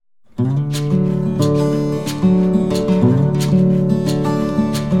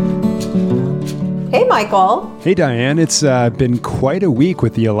Michael. Hey, Diane. It's been quite a week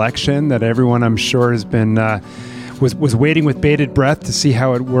with the election that everyone, I'm sure, has been was waiting with bated breath to see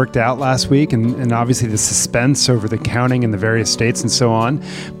how it worked out last week, and obviously the suspense over the counting in the various states and so on.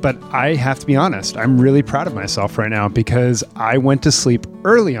 But I have to be honest, I'm really proud of myself right now because I went to sleep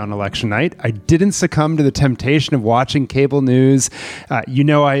early on election night. I didn't succumb to the temptation of watching cable news.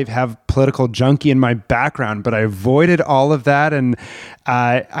 I have political junkie in my background, but I avoided all of that. And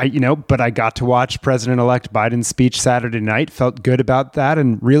but I got to watch President-elect Biden's speech Saturday night, felt good about that,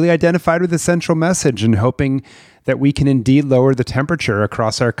 and really identified with the central message and hoping that we can indeed lower the temperature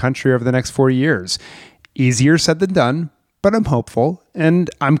across our country over the next 4 years. Easier said than done, but I'm hopeful. And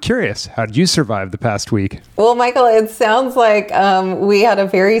I'm curious, how did you survive the past week? Well, Michael, it sounds like we had a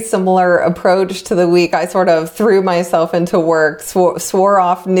very similar approach to the week. I sort of threw myself into work, swore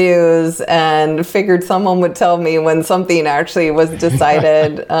off news, and figured someone would tell me when something actually was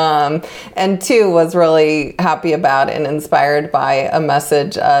decided. And two, was really happy about and inspired by a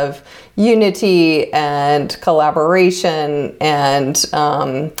message of unity and collaboration, and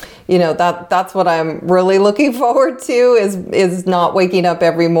that's what I'm really looking forward to is not waking up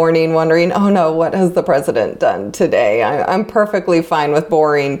every morning wondering, oh no, what has the president done today? I'm perfectly fine with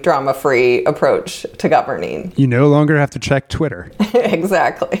boring, drama-free approach to governing. You no longer have to check Twitter.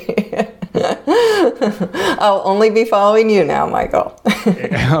 Exactly. I'll only be following you now, Michael.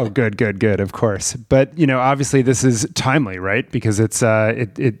 Oh, good, of course. But, obviously this is timely, right? Because it's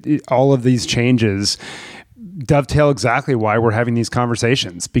all of these changes dovetail exactly why we're having these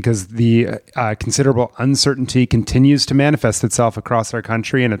conversations, because the considerable uncertainty continues to manifest itself across our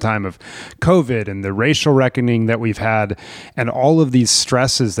country in a time of COVID and the racial reckoning that we've had and all of these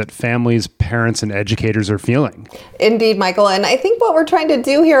stresses that families, parents, and educators are feeling. Indeed, Michael. And I think what we're trying to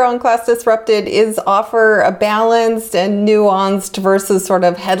do here on Class Disrupted is offer a balanced and nuanced versus sort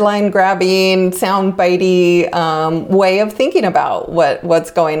of headline-grabbing, sound-bitey way of thinking about what's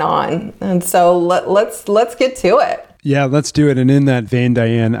going on. And so let's get to it. Yeah, let's do it. And in that vein,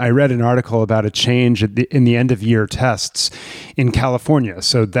 Diane, I read an article about a change in the end of year tests in California.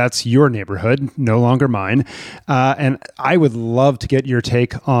 So that's your neighborhood, no longer mine. And I would love to get your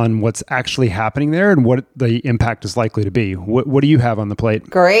take on what's actually happening there and what the impact is likely to be. What do you have on the plate?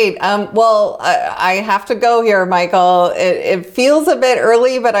 Great. I have to go here, Michael. It feels a bit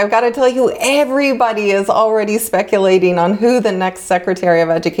early, but I've got to tell you, everybody is already speculating on who the next Secretary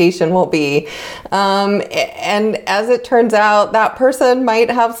of Education will be. And as it turns out, that person might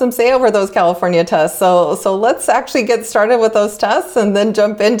have some say over those California tests. So let's actually get started with those tests and then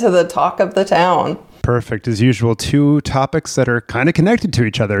jump into the talk of the town. Perfect. As usual, two topics that are kind of connected to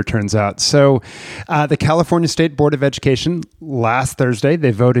each other, it turns out. So the California State Board of Education, last Thursday,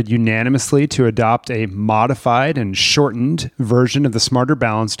 they voted unanimously to adopt a modified and shortened version of the Smarter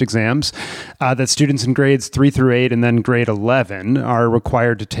Balanced exams that students in grades 3 through 8 and then grade 11 are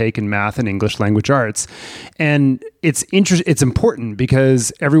required to take in math and English language arts. And it's important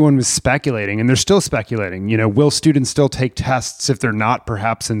because everyone was speculating, and they're still speculating, will students still take tests if they're not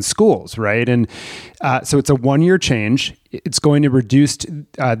perhaps in schools, right? And so it's a 1-year change. It's going to reduce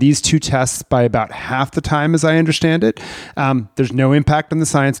these two tests by about half the time, as I understand it. There's no impact on the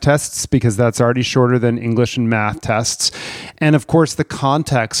science tests because that's already shorter than English and math tests. And of course, the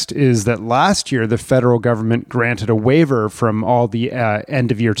context is that last year, the federal government granted a waiver from all the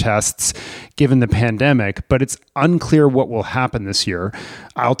end-of-year tests given the pandemic, but it's unclear what will happen this year.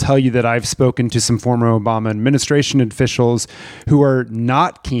 I'll tell you that I've spoken to some former Obama administration officials who are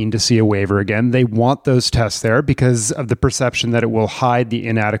not keen to see a waiver again. They want those tests there because of the perception that it will hide the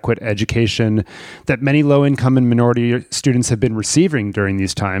inadequate education that many low-income and minority students have been receiving during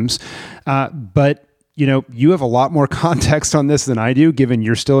these times. But you have a lot more context on this than I do, given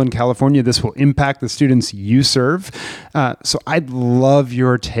you're still in California. This will impact the students you serve. So I'd love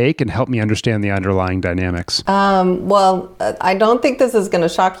your take and help me understand the underlying dynamics. I don't think this is going to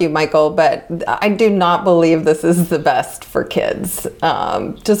shock you, Michael, but I do not believe this is the best for kids.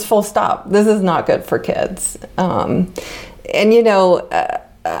 Just full stop. This is not good for kids.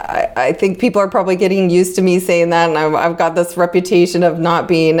 I think people are probably getting used to me saying that, and I've got this reputation of not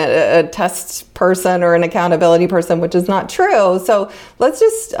being a test person or an accountability person, which is not true. So let's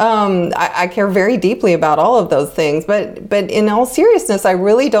just, I care very deeply about all of those things, but in all seriousness, I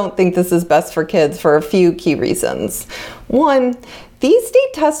really don't think this is best for kids for a few key reasons. One, these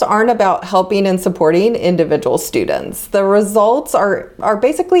state tests aren't about helping and supporting individual students. The results are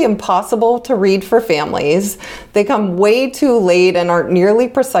basically impossible to read for families. They come way too late and aren't nearly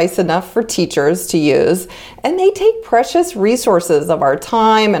precise enough for teachers to use. And they take precious resources of our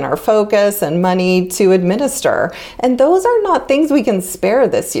time and our focus and money to administer. And those are not things we can spare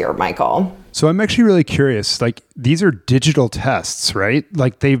this year, Michael. So I'm actually really curious, like these are digital tests, right?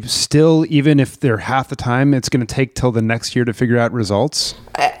 Like they've still, even if they're half the time, it's going to take till the next year to figure out results.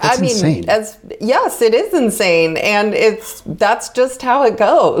 I mean, insane. Yes, it is insane. And that's just how it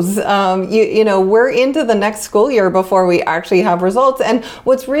goes. We're into the next school year before we actually have results. And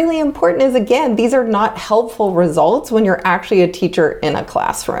what's really important is, again, these are not helpful results when you're actually a teacher in a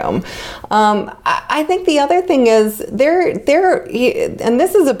classroom. I think the other thing is and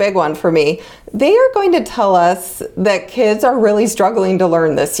this is a big one for me, they are going to tell us that kids are really struggling to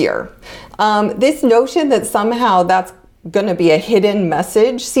learn this year. This notion that somehow that's going to be a hidden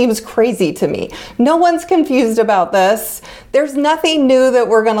message seems crazy to me. No one's confused about this. There's nothing new that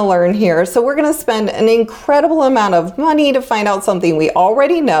we're going to learn here. So we're going to spend an incredible amount of money to find out something we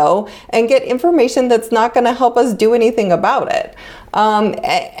already know and get information that's not going to help us do anything about it. And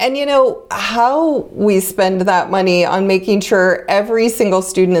how we spend that money on making sure every single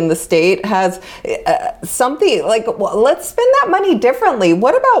student in the state has something like, well, let's spend that money differently.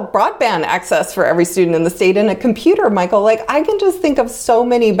 What about broadband access for every student in the state and a computer, Michael? Like, I can just think of so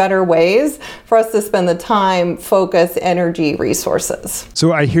many better ways for us to spend the time, focus, energy, resources.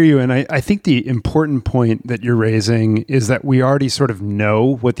 So I hear you. And I think the important point that you're raising is that we already sort of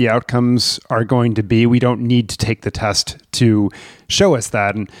know what the outcomes are going to be. We don't need to take the test to show us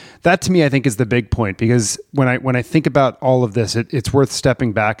that. And that to me, I think is the big point, because when I think about all of this, it's worth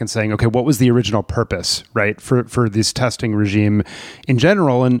stepping back and saying, okay, what was the original purpose, right, for this testing regime in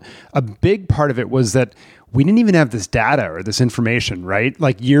general? And a big part of it was that we didn't even have this data or this information, right?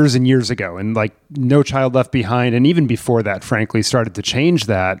 Like years and years ago, and like No Child Left Behind, and even before that, frankly, started to change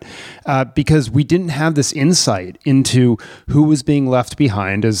that because we didn't have this insight into who was being left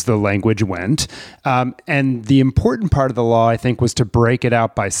behind as the language went. And the important part of the law, I think, was to break it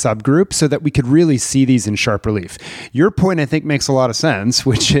out by subgroup so that we could really see these in sharp relief. Your point, I think, makes a lot of sense,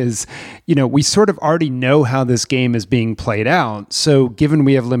 which is, we sort of already know how this game is being played out. So given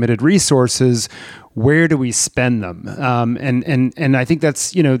we have limited resources, where do we spend them? And I think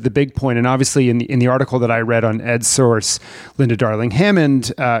that's, the big point. And obviously in the article that I read on EdSource, Linda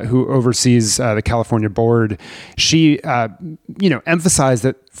Darling-Hammond, who oversees the California board, she, emphasized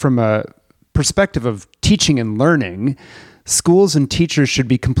that from a perspective of teaching and learning, schools and teachers should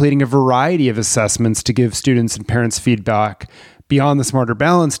be completing a variety of assessments to give students and parents feedback beyond the Smarter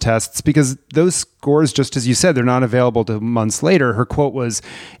Balance tests, because those scores, just as you said, they're not available till months later. Her quote was,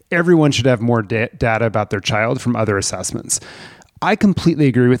 everyone should have more data about their child from other assessments. I completely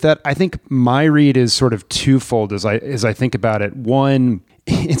agree with that. I think my read is sort of twofold as I think about it. One,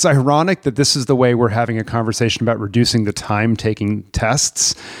 it's ironic that this is the way we're having a conversation about reducing the time taking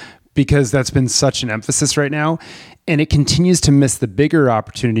tests, because that's been such an emphasis right now. And it continues to miss the bigger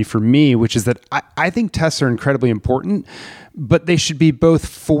opportunity for me, which is that I think tests are incredibly important, but they should be both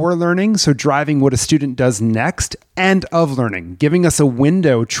for learning, so driving what a student does next, and of learning, giving us a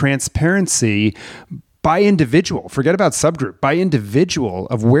window, transparency by individual, forget about subgroup, by individual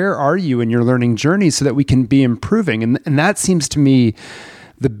of where are you in your learning journey so that we can be improving. And that seems to me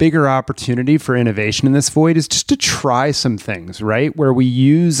the bigger opportunity for innovation in this void is just to try some things, right? Where we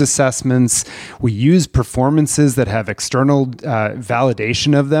use assessments, we use performances that have external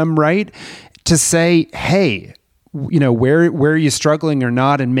validation of them, right? To say, hey, where are you struggling or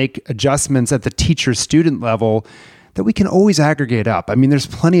not, and make adjustments at the teacher-student level that we can always aggregate up. I mean, there's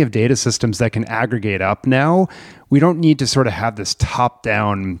plenty of data systems that can aggregate up now. We don't need to sort of have this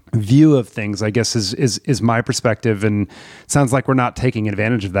top-down view of things, I guess, is my perspective. And it sounds like we're not taking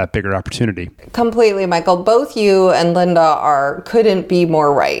advantage of that bigger opportunity. Completely, Michael. Both you and Linda couldn't be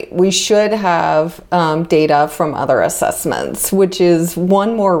more right. We should have data from other assessments, which is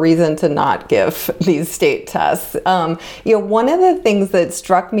one more reason to not give these state tests. One of the things that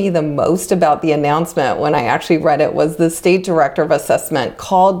struck me the most about the announcement when I actually read it was the state director of assessment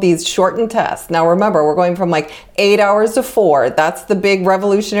called these shortened tests. Now, remember, we're going from like 8 hours to 4. That's the big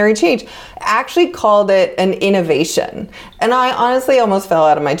revolutionary change. Actually called it an innovation. And I honestly almost fell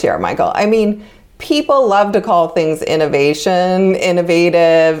out of my chair, Michael. I mean, people love to call things innovation,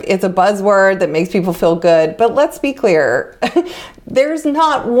 innovative. It's a buzzword that makes people feel good. But let's be clear. There's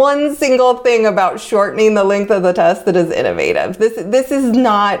not one single thing about shortening the length of the test that is innovative. This is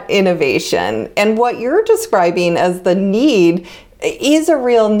not innovation. And what you're describing as the need is a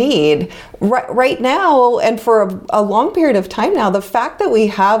real need. Right now, and for a long period of time now, the fact that we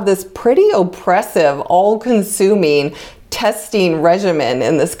have this pretty oppressive, all-consuming testing regimen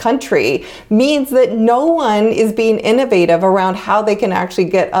in this country means that no one is being innovative around how they can actually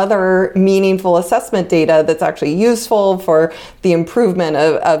get other meaningful assessment data that's actually useful for the improvement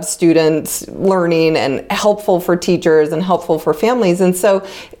of students' learning and helpful for teachers and helpful for families. And so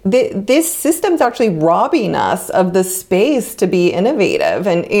this system's actually robbing us of the space to be innovative.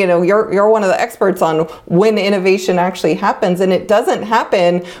 And you're one of the experts on when innovation actually happens, and it doesn't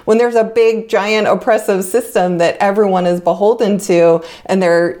happen when there's a big giant oppressive system that everyone is beholden to, and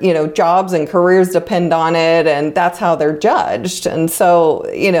their jobs and careers depend on it, and that's how they're judged. And so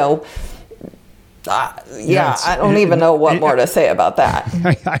I don't even know what more to say about that.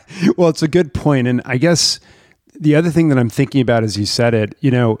 Well, it's a good point. And I guess the other thing that I'm thinking about as you said it,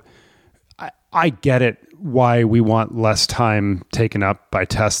 I get it why we want less time taken up by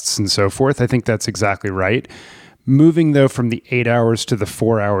tests and so forth. I think that's exactly right. Moving, though, from the 8 hours to the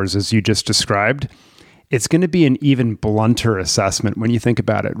 4 hours, as you just described, it's going to be an even blunter assessment when you think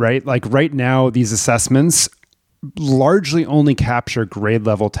about it, right? Like right now, these assessments largely only capture grade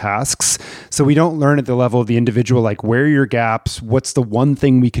level tasks. So we don't learn at the level of the individual, like where are your gaps? What's the one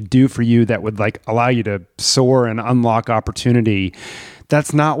thing we could do for you that would like allow you to soar and unlock opportunity?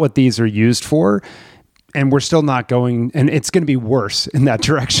 That's not what these are used for. And we're still not going, and it's going to be worse in that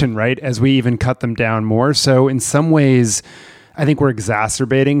direction, right? As we even cut them down more. So in some ways, I think we're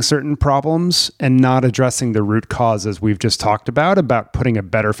exacerbating certain problems and not addressing the root cause, as we've just talked about putting a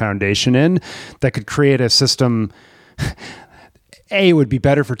better foundation in that could create a system. It would be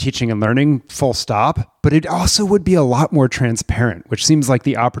better for teaching and learning, full stop, but it also would be a lot more transparent, which seems like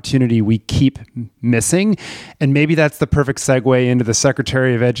the opportunity we keep missing. And maybe that's the perfect segue into the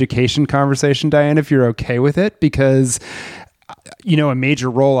Secretary of Education conversation, Diane, if you're okay with it, because a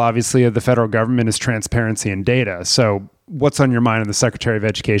major role, obviously, of the federal government is transparency and data. So what's on your mind on the Secretary of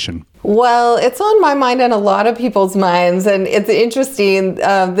Education? Well, it's on my mind and a lot of people's minds, and it's interesting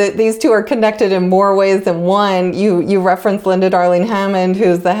that these two are connected in more ways than one. You referenced Linda Darling-Hammond,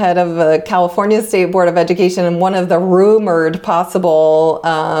 who's the head of the California State Board of Education and one of the rumored possible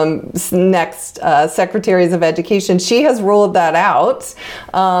next secretaries of education. She has ruled that out.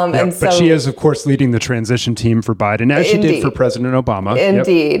 But she is, of course, leading the transition team for Biden, as she did for President Obama.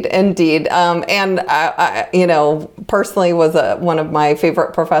 Indeed. And I personally was one of my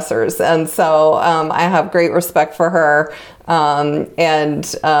favorite professors. And so I have great respect for her. It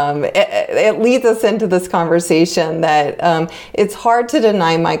leads us into this conversation that it's hard to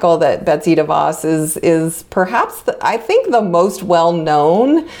deny, Michael, that Betsy DeVos is perhaps, I think, the most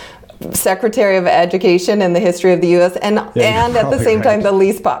well-known Secretary of Education in the history of the U.S. and at the same time the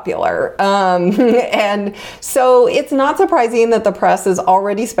least popular. And so it's not surprising that the press is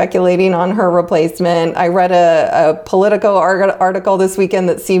already speculating on her replacement. I read a Politico article this weekend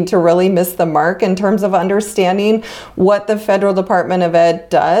that seemed to really miss the mark in terms of understanding what the Federal Department of Ed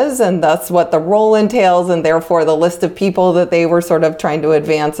does, and thus what the role entails, and therefore the list of people that they were sort of trying to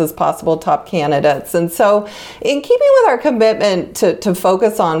advance as possible top candidates. And so in keeping with our commitment to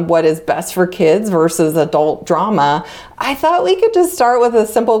focus on what is best for kids versus adult drama, I thought we could just start with a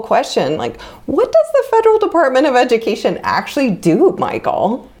simple question. Like, what does the Federal Department of Education actually do,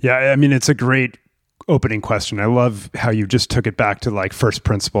 Michael? Yeah, I mean, it's a great opening question. I love how you just took it back to like first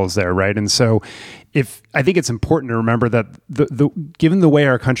principles there, right? And so I think it's important to remember that given the way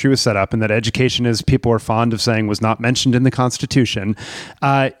our country was set up and that education, as people are fond of saying, was not mentioned in the Constitution,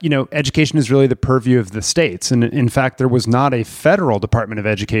 education is really the purview of the states. And in fact, there was not a federal Department of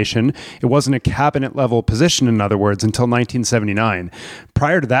Education. It wasn't a cabinet level position, in other words, until 1979.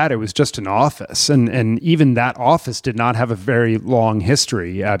 Prior to that, it was just an office. And even that office did not have a very long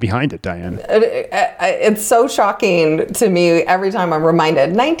history behind it, Diane. It's so shocking to me every time I'm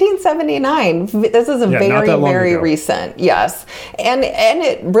reminded. 1979. This is very recent. Yes. And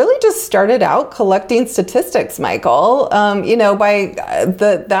it really just started out collecting statistics, Michael. That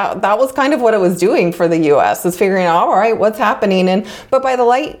was kind of what it was doing for the U.S. is figuring out, all right, what's happening. But by the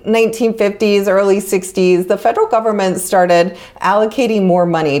late 1950s, early 60s, the federal government started allocating more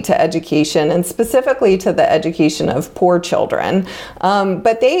money to education, and specifically to the education of poor children.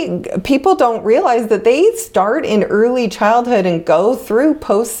 But people don't realize that they start in early childhood and go through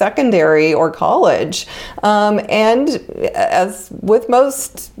post-secondary or college. And as with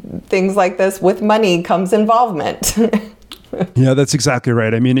most things like this, with money comes involvement. Yeah, that's exactly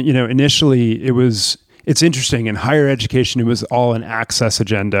right. I mean, initially it's interesting. In higher education, it was all an access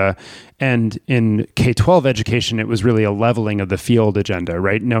agenda. And in K-12 education, it was really a leveling of the field agenda,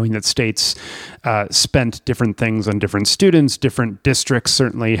 right? Knowing that states spent different things on different students, different districts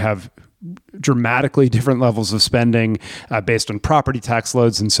certainly have dramatically different levels of spending based on property tax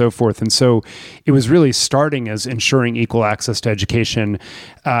loads and so forth. And so it was really starting as ensuring equal access to education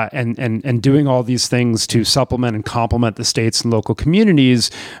and doing all these things to supplement and complement the states and local communities.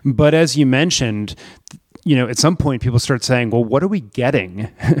 But as you mentioned, at some point people start saying, well, what are we getting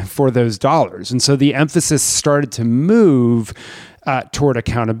for those dollars? And so the emphasis started to move toward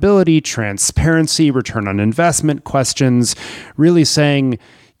accountability, transparency, return on investment questions, really saying,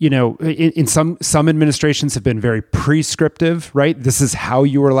 in some administrations have been very prescriptive, right? This is how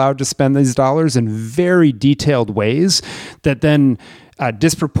you are allowed to spend these dollars in very detailed ways that then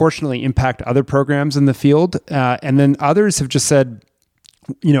disproportionately impact other programs in the field. And then others have just said,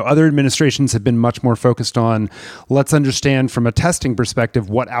 other administrations have been much more focused on, let's understand from a testing perspective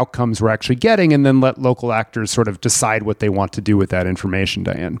what outcomes we're actually getting, and then let local actors sort of decide what they want to do with that information,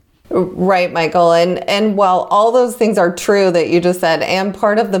 Diane. Right, Michael. And while all those things are true that you just said, and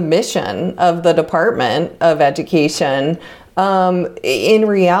part of the mission of the Department of Education, in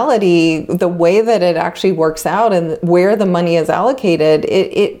reality, the way that it actually works out and where the money is allocated,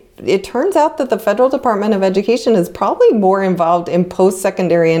 it turns out that the Federal Department of Education is probably more involved in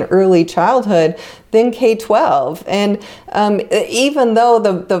post-secondary and early childhood than K-12. And even though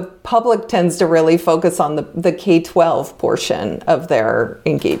the public tends to really focus on the K-12 portion of their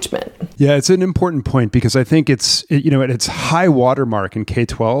engagement. Yeah, it's an important point because I think it's, at its high watermark in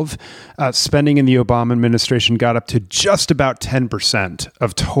K-12, spending in the Obama administration got up to just about 10%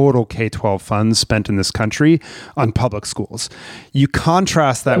 of total K-12 funds spent in this country on public schools. You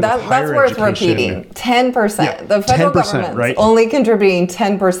contrast that with higher education. That's worth repeating. 10%. Yeah, the federal government's right? only contributing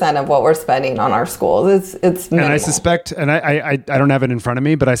 10% of what we're spending on our schools. It's minimal. And I suspect, and I don't have it in front of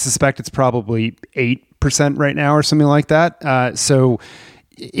me, but I suspect it's probably 8% right now or something like that. So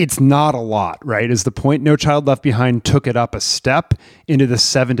it's not a lot, right? Is the point. No Child Left Behind took it up a step into the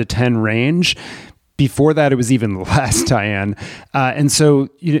 7 to 10 range. Before that, it was even less, Diane. And so,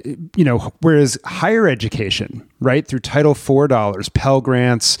 whereas higher education, right, through Title IV dollars, Pell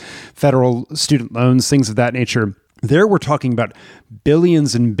Grants, federal student loans, things of that nature, there we're talking about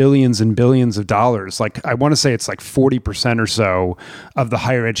billions and billions and billions of dollars. Like, I want to say it's like 40% or so of the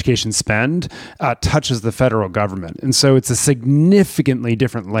higher education spend touches the federal government. And so it's a significantly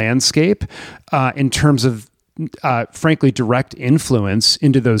different landscape in terms of frankly, direct influence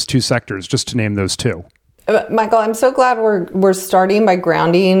into those two sectors, just to name those two. Michael, I'm so glad we're starting by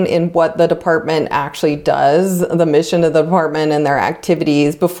grounding in what the department actually does, the mission of the department and their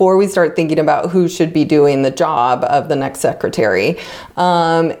activities, before we start thinking about who should be doing the job of the next secretary.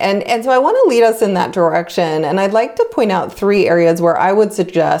 And so I want to lead us in that direction. And I'd like to point out 3 areas where I would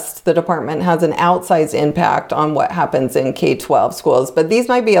suggest the department has an outsized impact on what happens in K-12 schools. But these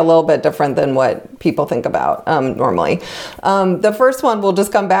might be a little bit different than what people think about normally. The first one, we'll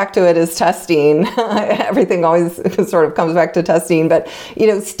just come back to it, is testing. Everything always sort of comes back to testing, but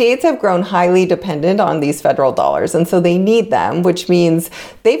states have grown highly dependent on these federal dollars, and so they need them, which means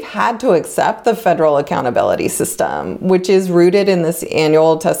they've had to accept the federal accountability system, which is rooted in this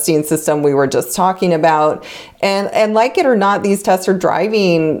annual testing system we were just talking about. And like it or not, these tests are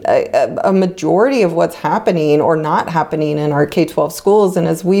driving a majority of what's happening or not happening in our K-12 schools. And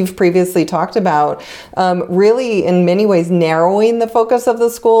as we've previously talked about, really in many ways narrowing the focus of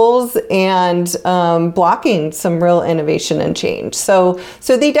the schools and blocking some real innovation and change. So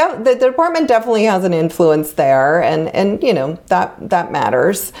the department definitely has an influence there, and that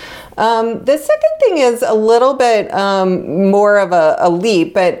matters. The second thing is a little bit more of a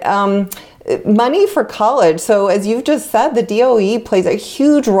leap, but money for college. So as you've just said, the DOE plays a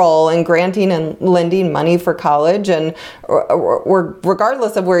huge role in granting and lending money for college. And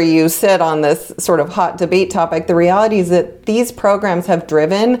regardless of where you sit on this sort of hot debate topic, the reality is that these programs have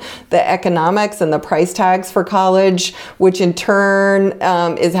driven the economics and the price tags for college, which in turn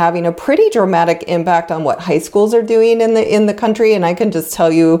is having a pretty dramatic impact on what high schools are doing in the country. And I can just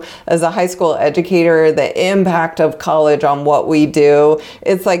tell you, as a high school educator, the impact of college on what we do,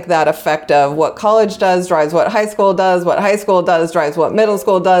 it's like that effect of what college does drives what high school does, what high school does drives what middle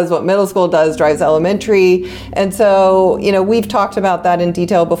school does, what middle school does drives elementary. And so, we've talked about that in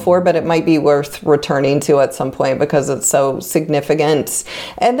detail before, but it might be worth returning to at some point because it's so significant.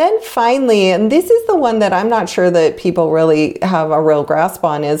 And then finally, and this is the one that I'm not sure that people really have a real grasp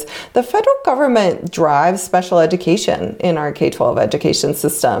on, is the federal government drives special education in our K-12 education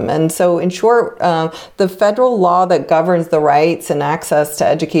system. And so in short, the federal law that governs the rights and access to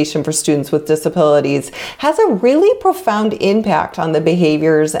education for students students with disabilities has a really profound impact on the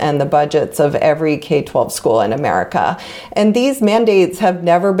behaviors and the budgets of every K-12 school in America. And these mandates have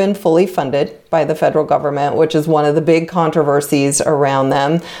never been fully funded by the federal government, which is one of the big controversies around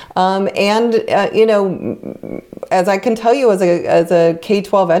them. As I can tell you as a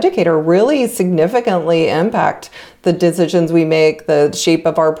K-12 educator, really significantly impact the decisions we make, the shape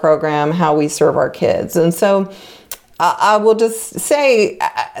of our program, how we serve our kids. And so I will just say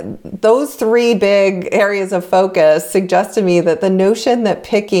those three big areas of focus suggest to me that the notion that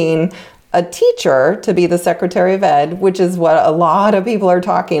picking a teacher to be the Secretary of Ed, which is what a lot of people are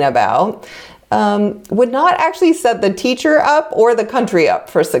talking about, would not actually set the teacher up or the country up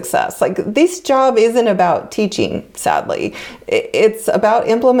for success. Like, this job isn't about teaching, sadly. It's about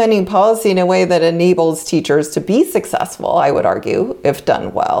implementing policy in a way that enables teachers to be successful, I would argue, if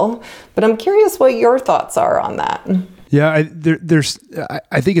done well. But I'm curious what your thoughts are on that. Yeah,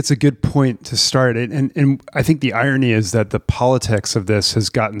 I think it's a good point to start. And I think the irony is that the politics of this has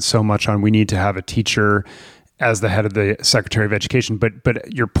gotten so much on we need to have a teacher as the head of the Secretary of Education.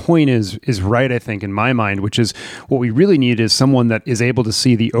 But your point is right, I think, in my mind, which is what we really need is someone that is able to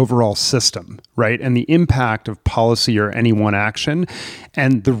see the overall system, right? And the impact of policy or any one action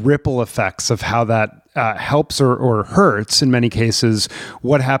and the ripple effects of how that helps or hurts, in many cases,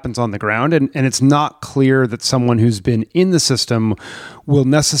 what happens on the ground. And it's not clear that someone who's been in the system will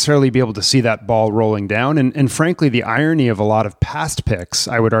necessarily be able to see that ball rolling down. And frankly, the irony of a lot of past picks,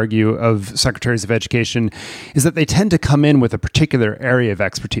 I would argue, of secretaries of education is that they tend to come in with a particular area of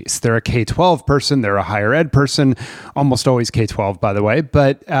expertise. They're a K-12 person, they're a higher ed person, almost always K-12, by the way.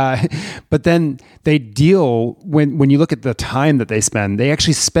 But then they deal, when you look at the time that they spend, they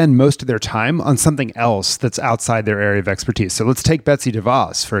actually spend most of their time on something else that's outside their area of expertise. So let's take Betsy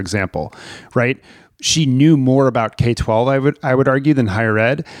DeVos, for example, right? She knew more about K-12, I would argue, than higher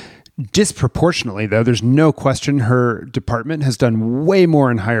ed. Disproportionately, though, there's no question her department has done way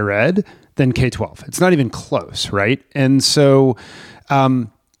more in higher ed than K-12. It's not even close, right? And so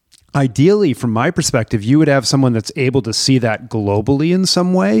ideally, from my perspective, you would have someone that's able to see that globally in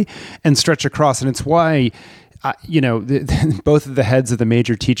some way and stretch across. And it's why both of the heads of the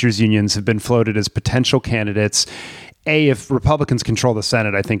major teachers unions have been floated as potential candidates. If Republicans control the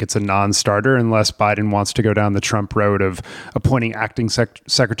Senate, I think it's a non-starter unless Biden wants to go down the Trump road of appointing acting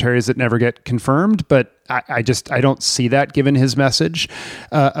secretaries that never get confirmed. But I don't see that given his message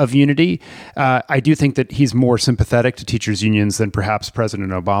of unity. I do think that he's more sympathetic to teachers unions than perhaps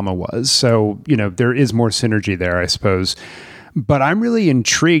President Obama was. So, there is more synergy there, I suppose. But I'm really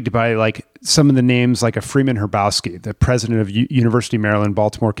intrigued by some of the names like a Freeman Hrabowski, the president of University of Maryland,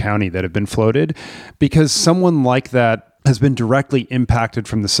 Baltimore County, that have been floated, because someone like that has been directly impacted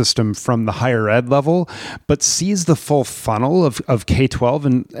from the system from the higher ed level, but sees the full funnel of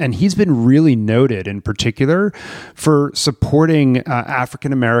K-12. And he's been really noted in particular for supporting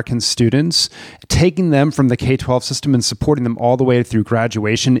African-American students, taking them from the K-12 system and supporting them all the way through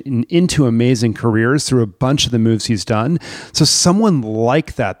graduation into amazing careers through a bunch of the moves he's done. So someone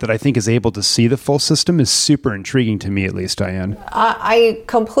like that I think is able to see the full system is super intriguing to me, at least, Diane. I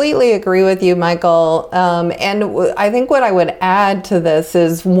completely agree with you, Michael. And I think what I would add to this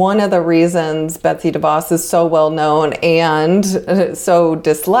is one of the reasons Betsy DeVos is so well known and so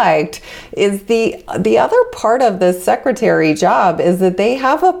disliked is the other part of this secretary job is that they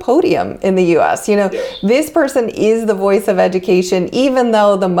have a podium in the U.S. This person is the voice of education, even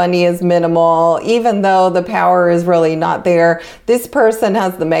though the money is minimal, even though the power is really not there. This person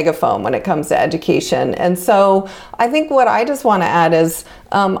has the megaphone when it comes to education. And so I think what I just want to add is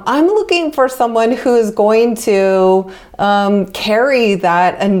I'm looking for someone who is going to carry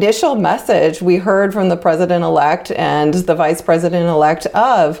that initial message we heard from the president-elect and the vice president-elect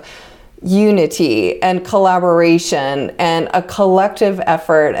of unity and collaboration and a collective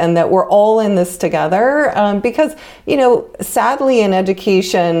effort, and that we're all in this together. Because, sadly in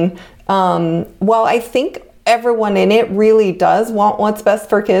education, while I think everyone in it really does want what's best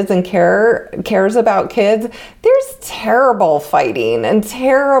for kids and cares about kids, there's terrible fighting and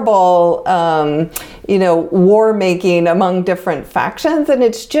terrible war making among different factions, and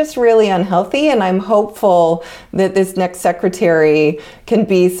it's just really unhealthy. And I'm hopeful that this next secretary can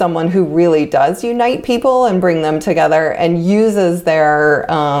be someone who really does unite people and bring them together and uses their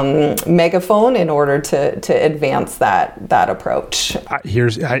megaphone in order to advance that approach.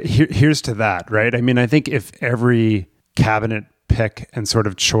 Here's to that, right? I mean, I think if every cabinet pick and sort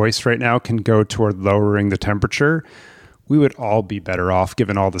of choice right now can go toward lowering the temperature, we would all be better off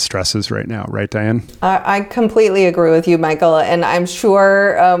given all the stresses right now. Right, Diane? I completely agree with you, Michael. And I'm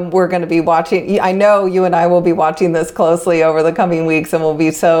sure we're going to be watching. I know you and I will be watching this closely over the coming weeks, and we'll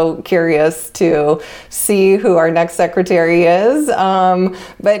be so curious to see who our next secretary is.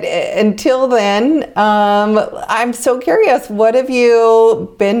 But until then, I'm so curious. What have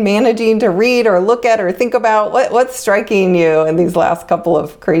you been managing to read or look at or think about? What's striking you in these last couple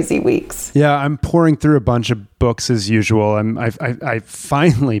of crazy weeks? Yeah, I'm pouring through a bunch of books as usual. I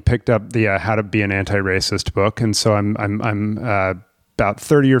finally picked up the How to Be an Anti-Racist book, and so I'm about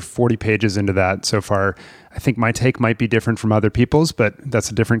 30 or 40 pages into that so far. I think my take might be different from other people's, but that's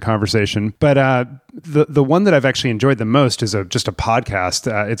a different conversation. But the one that I've actually enjoyed the most is just a podcast.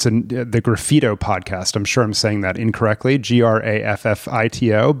 It's the Graffito podcast. I'm sure I'm saying that incorrectly,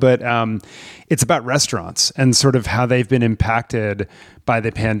 Graffito, but it's about restaurants and sort of how they've been impacted by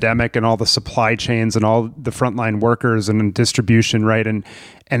the pandemic and all the supply chains and all the frontline workers and distribution, right?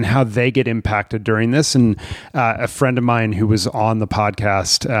 And how they get impacted during this. And a friend of mine who was on the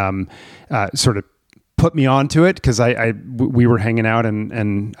podcast sort of put me onto it because we were hanging out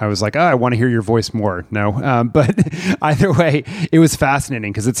and I was like, I want to hear your voice more. No, but either way, it was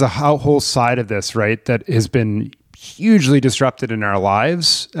fascinating because it's a whole side of this, right, that has been hugely disrupted in our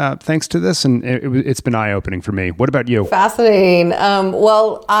lives thanks to this, and it's been eye-opening for me. What about you? Fascinating.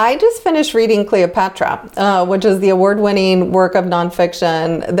 Well, I just finished reading Cleopatra, which is the award-winning work of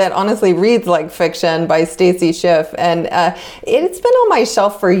nonfiction that honestly reads like fiction by Stacy Schiff, and it's been on my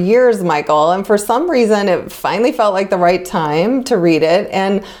shelf for years, Michael, and for some reason it finally felt like the right time to read it,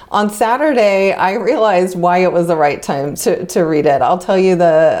 and on Saturday I realized why it was the right time to read it. I'll tell you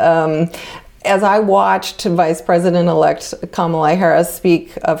as I watched Vice President-elect Kamala Harris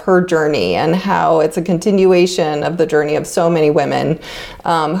speak of her journey and how it's a continuation of the journey of so many women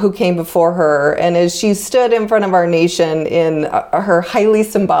who came before her, and as she stood in front of our nation in her highly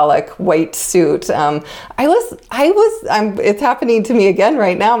symbolic white suit, it's happening to me again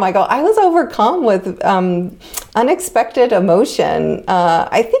right now, Michael. I was overcome with unexpected emotion.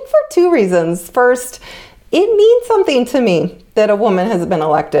 I think for two reasons. First, it means something to me that a woman has been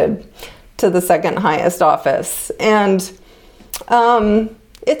elected to the second highest office. And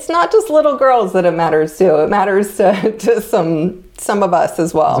it's not just little girls that it matters to. It matters to some of us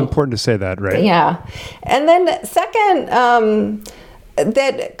as well. It's important to say that, right? Yeah. And then second,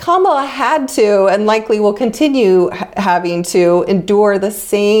 that Kamala had to and likely will continue having to endure the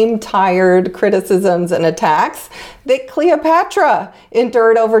same tired criticisms and attacks that Cleopatra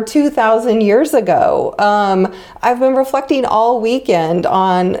endured over 2,000 years ago. I've been reflecting all weekend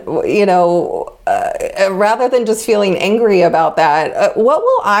on, rather than just feeling angry about that, what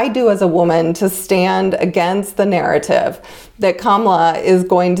will I do as a woman to stand against the narrative that Kamala is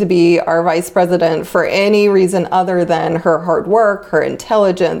going to be our vice president for any reason other than her hard work, her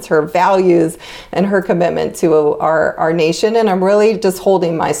intelligence, her values, and her commitment to our nation. And I'm really just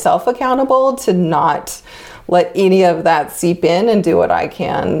holding myself accountable to not let any of that seep in and do what I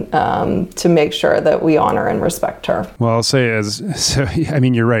can to make sure that we honor and respect her. Well, I'll say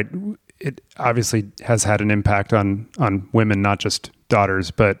you're right. It obviously has had an impact on women, not just daughters,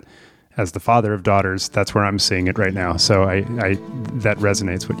 but as the father of daughters, that's where I'm seeing it right now. So that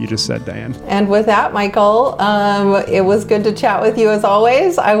resonates what you just said, Diane. And with that, Michael, it was good to chat with you as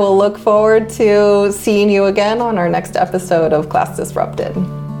always. I will look forward to seeing you again on our next episode of Class Disrupted.